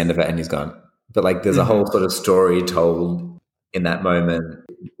and that's the end of it and he's gone. But like there's a whole sort of story told in that moment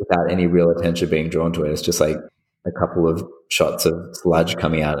without any real attention being drawn to it. It's just like a couple of shots of sludge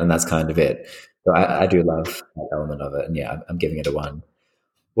coming out and that's kind of it. So I do love that element of it. And yeah, I'm giving it a 1.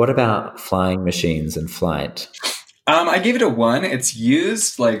 What about flying machines and flight? I gave it a 1. It's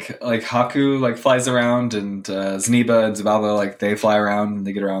used like Haku like flies around, and Zeniba and Zubaba like they fly around and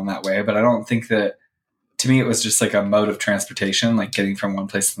they get around that way. But I don't think that, to me, it was just like a mode of transportation, like getting from one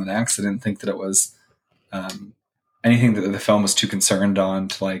place to the next. I didn't think that it was anything that the film was too concerned on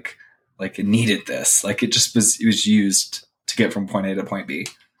to like it needed this. Like it was used to get from point A to point B.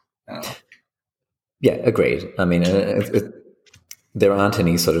 Yeah, agreed. I mean, there aren't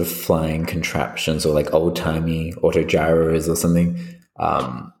any sort of flying contraptions or like old-timey autogyros or something.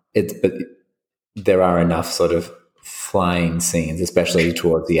 But there are enough sort of flying scenes, especially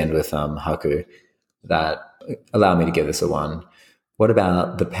towards the end with Haku, that allow me to give this a 1. What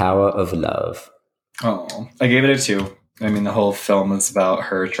about the power of love? Oh, I gave it a 2. I mean, the whole film is about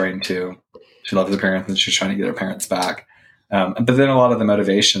her she loves her parents and she's trying to get her parents back. But then a lot of the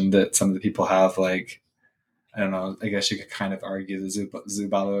motivation that some of the people have, like, I don't know, I guess you could kind of argue that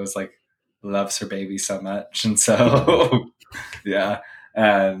Zubaba is like loves her baby so much. And so,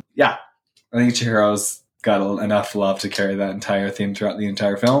 I think Chihiro's got enough love to carry that entire theme throughout the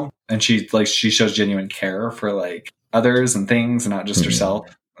entire film. And she shows genuine care for like others and things and not just herself.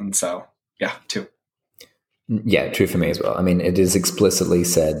 And so, 2. Yeah, true for me as well. I mean, it is explicitly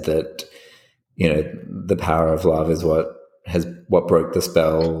said that, the power of love is what broke the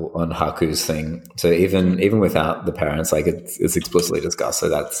spell on Haku's thing. So even without the parents, like it's explicitly discussed. So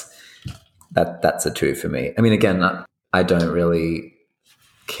that's a two for me. I mean, again, I don't really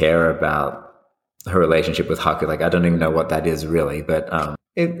care about her relationship with Haku. Like, I don't even know what that is really, but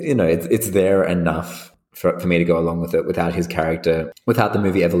it's there enough for me to go along with it without his character, without the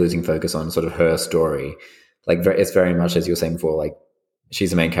movie ever losing focus on sort of her story. Like, it's very much, as you were saying before, like she's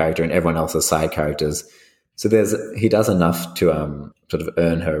the main character and everyone else is side characters. So he does enough to sort of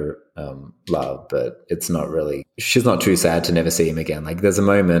earn her love, but it's not really. She's not too sad to never see him again. Like, there's a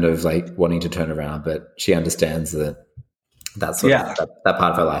moment of like wanting to turn around, but she understands that that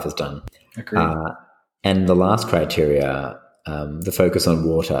part of her life is done. Agreed. And the last criteria, the focus on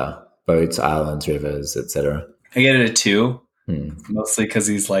water, boats, islands, rivers, etc. I get it a 2, mostly because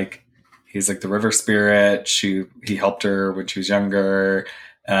he's like the river spirit. He helped her when she was younger.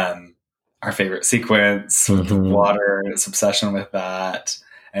 Our favorite sequence with the water, its obsession with that,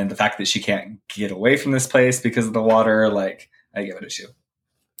 and the fact that she can't get away from this place because of the water. Like, I give it a 2.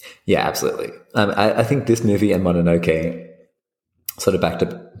 Yeah, absolutely. I think this movie and Mononoke, sort of back to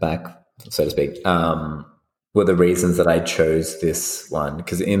back, so to speak, were the reasons that I chose this one.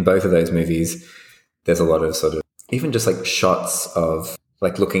 Because in both of those movies, there's a lot of sort of, even just like shots of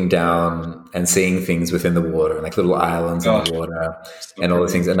like looking down and seeing things within the water and like little islands in the water and all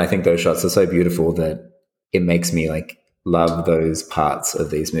those things. And I think those shots are so beautiful that it makes me like love those parts of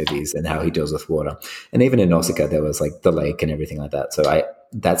these movies and how he deals with water. And even in Nausicaa, there was like the lake and everything like that. So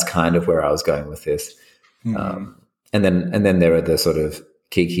that's kind of where I was going with this. And then there are the sort of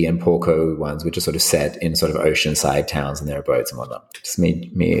Kiki and Porco ones, which are sort of set in sort of oceanside towns and there are boats and whatnot. Just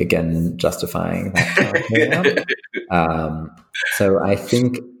me again justifying that. So I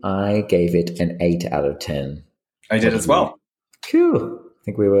think I gave it an 8 out of 10. I did as well. Cool. I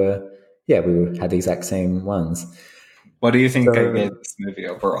think we had the exact same ones. What do you think I gave this movie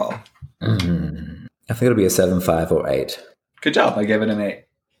overall? I think it'll be a 7.5 or 8. Good job. I gave it an 8.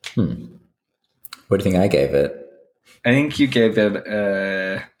 What do you think I gave it? I think you gave it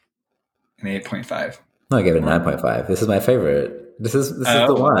an 8.5. No, I gave it a 9.5. This is my favorite. This is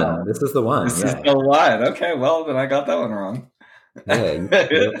the one. This is the one. This is the one. Okay, well, then I got that one wrong.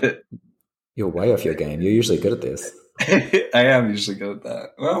 Yeah, you're way off your game. You're usually good at this. I am usually good at that.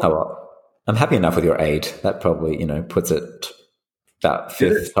 Well, I'm happy enough with your 8. That probably, puts it about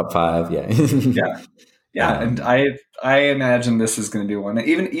 5th, top 5. Yeah. Yeah. And I imagine this is going to be one.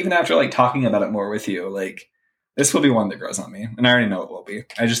 Even after like talking about it more with you, like, this will be one that grows on me, and I already know it will be.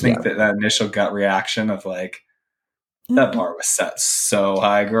 I just think that initial gut reaction of like, that bar was set so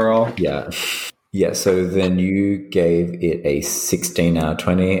high, girl. Yeah. So then you gave it a 16 out of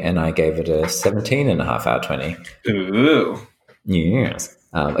 20, and I gave it a 17.5 out of 20. Ooh. Yes.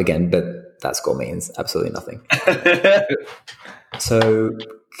 Again, but that score means absolutely nothing. So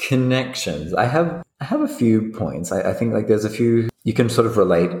connections. I have a few points. I think like there's a few you can sort of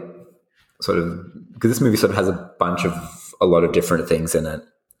relate. Sort of, because this movie sort of has a lot of different things in it.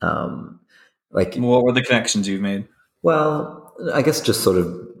 Like, what were the connections you've made? Well, I guess just sort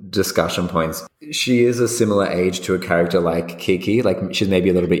of discussion points. She is a similar age to a character like Kiki. Like, she's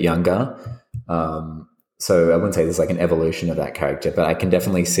maybe a little bit younger. So I wouldn't say there's like an evolution of that character, but I can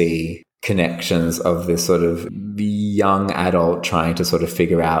definitely see connections of this sort of young adult trying to sort of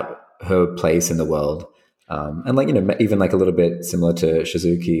figure out her place in the world. And like, even like a little bit similar to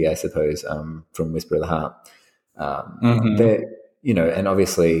Shizuki, I suppose, from Whisper of the Heart. They're, and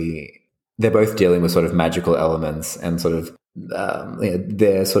obviously they're both dealing with sort of magical elements and sort of,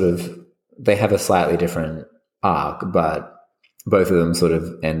 they have a slightly different arc, but both of them sort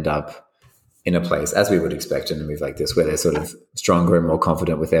of end up in a place, as we would expect in a movie like this, where they're sort of stronger and more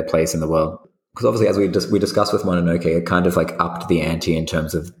confident with their place in the world. Because obviously, as we discussed with Mononoke, it kind of like upped the ante in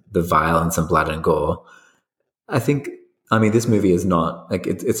terms of the violence and blood and gore. I mean, this movie is not like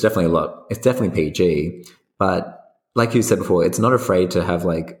it's definitely PG, but like you said before, it's not afraid to have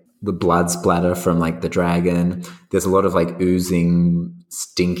like the blood splatter from like the dragon. There's a lot of like oozing,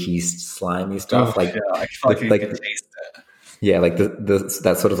 stinky, slimy stuff. I feel like you can taste it. Yeah, like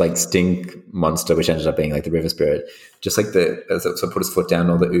that sort of like stink monster, which ended up being like the river spirit. Just like as it sort of put his foot down,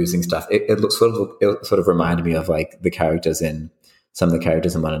 all the oozing stuff. It sort of reminded me of like some of the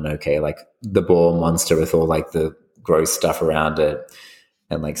characters in Mononoke, like the boar monster with all like the gross stuff around it,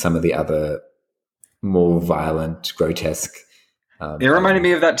 and like some of the other more violent, grotesque. It reminded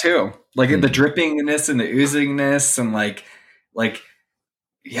me of that too, like the drippingness and the oozingness, and like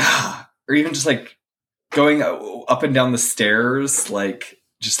or even just like going up and down the stairs, like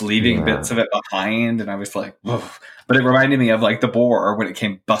just leaving bits of it behind. And I was like, whoa. But it reminded me of like the boar when it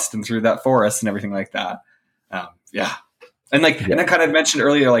came busting through that forest and everything like that. Yeah. And and I kind of mentioned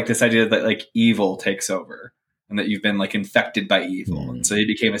earlier, like this idea that like evil takes over and that you've been like infected by evil. And so he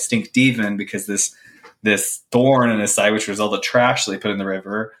became a stink demon because this thorn in his side, which was all the trash they put in the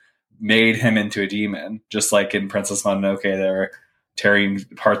river, made him into a demon. Just like in Princess Mononoke, they're tearing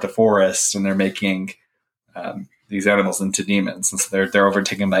apart the forest and they're making these animals into demons. And so they're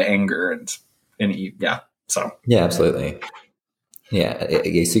overtaken by anger and yeah. So yeah, absolutely. Yeah, so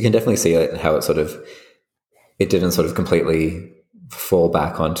you can definitely see how it didn't sort of completely fall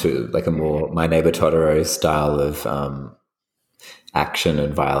back onto like a more My Neighbor Totoro style of action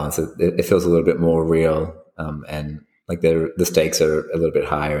and violence. It feels a little bit more real, and like the stakes are a little bit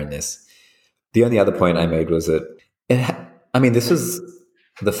higher in this. The only other point I made was that this was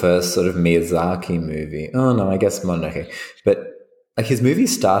the first sort of Miyazaki movie. Oh no, I guess Mononoke, but like his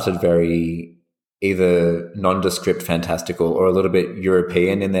movies started very either nondescript, fantastical, or a little bit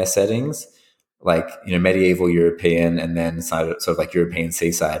European in their settings. Like, medieval European and then sort of like European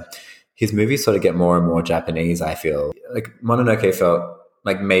seaside. His movies sort of get more and more Japanese, I feel. Like Mononoke felt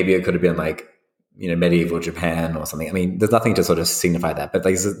like maybe it could have been like, medieval Japan or something. I mean, there's nothing to sort of signify that, but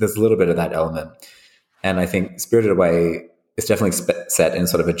like there's a little bit of that element. And I think Spirited Away is definitely set in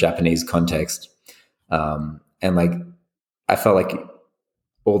sort of a Japanese context. And like, I felt like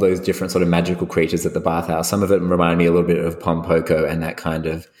all those different sort of magical creatures at the bathhouse, some of it reminded me a little bit of Pompoko and that kind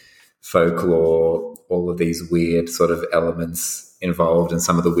of folklore, all of these weird sort of elements involved, and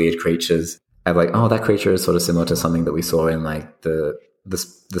some of the weird creatures. I'm like, oh, that creature is sort of similar to something that we saw in like the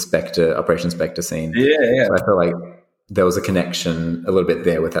Spectre, Operation Spectre scene. Yeah. So I feel like there was a connection a little bit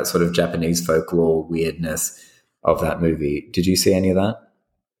there with that sort of Japanese folklore weirdness of that movie. Did you see any of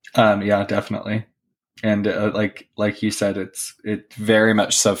that? Yeah, definitely. And like you said, it very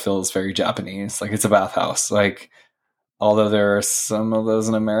much so feels very Japanese. Like it's a bathhouse. Like, although there are some of those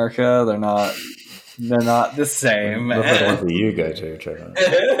in America, they're not the same. Those are the ones that you go to, Trevor.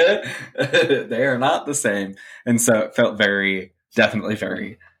 They are not the same. And so it felt definitely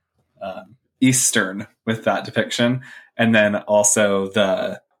very Eastern with that depiction. And then also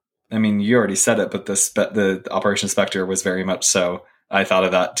you already said it, but the Operation Spectre was very much so. I thought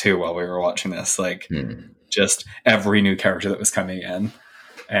of that too while we were watching this, like just every new character that was coming in.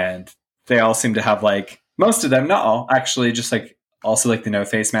 And they all seem to have like, most of them, not all, actually, just like also like the No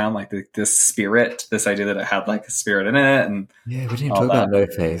Face Man, like this spirit, this idea that it had like a spirit in it, and yeah, we didn't talk about No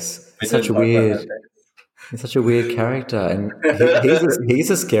Face. It's such a weird character, and he's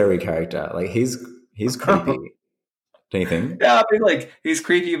a scary character. Like he's creepy. Don't you think? Yeah, I mean, like he's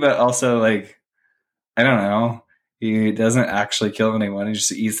creepy, but also like I don't know. He doesn't actually kill anyone. He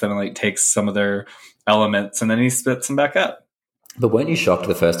just eats them and like takes some of their elements, and then he spits them back up. But weren't you shocked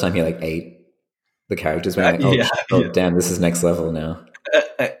the first time he like ate the characters? When damn, this is next level now.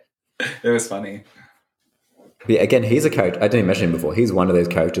 It was funny. But yeah, again, he's a character. I didn't mention him before. He's one of those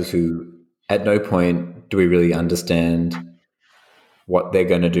characters who, at no point do we really understand what they're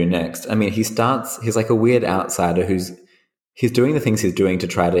going to do next. I mean, he's like a weird outsider he's doing the things he's doing to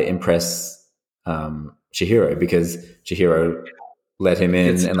try to impress Chihiro, because Chihiro let him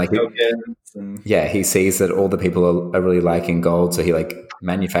in, and like he sees that all the people are really liking gold, so he like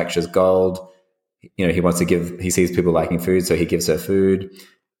manufactures gold. He sees people liking food, so he gives her food.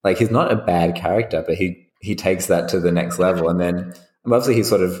 Like he's not a bad character, but he takes that to the next level, and then obviously he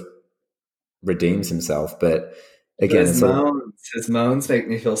sort of redeems himself, but again, his moans make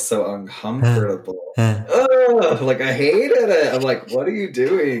me feel so uncomfortable. Like I hated it. I'm like, what are you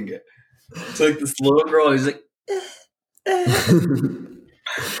doing? It's like this little girl. He's like,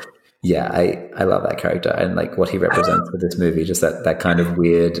 yeah, I love that character and like what he represents for this movie. Just that kind of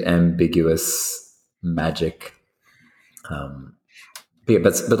weird, ambiguous magic.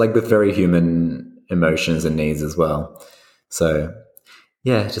 But like with very human emotions and needs as well. So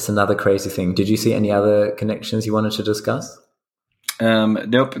yeah, just another crazy thing. Did you see any other connections you wanted to discuss?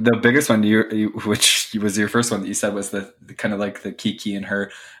 Nope. The biggest one, which was your first one that you said, was the kind of like the Kiki and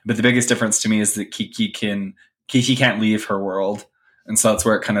her. But the biggest difference to me is that Kiki can't leave her world, and so that's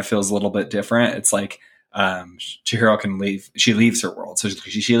where it kind of feels a little bit different. It's like Chihiro can leave; she leaves her world, so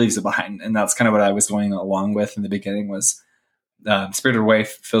she leaves it behind, and that's kind of what I was going along with in the beginning. Was Spirited Away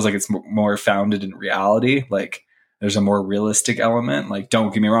feels like it's more founded in reality, like. There's a more realistic element. Like,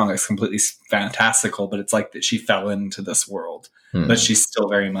 don't get me wrong, it's completely fantastical, but it's like that she fell into this world, but she's still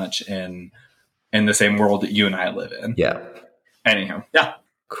very much in the same world that you and I live in. Yeah. Anyhow, yeah.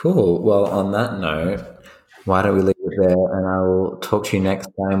 Cool. Well, on that note, why don't we leave it there, and I will talk to you next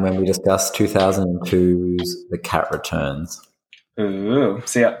time when we discuss 2002's The Cat Returns. Ooh,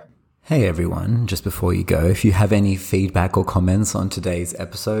 see ya. Hey everyone, just before you go, if you have any feedback or comments on today's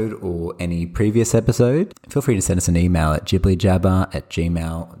episode or any previous episode, feel free to send us an email at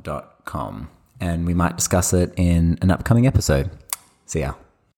ghiblijabber@gmail.com and we might discuss it in an upcoming episode. See ya.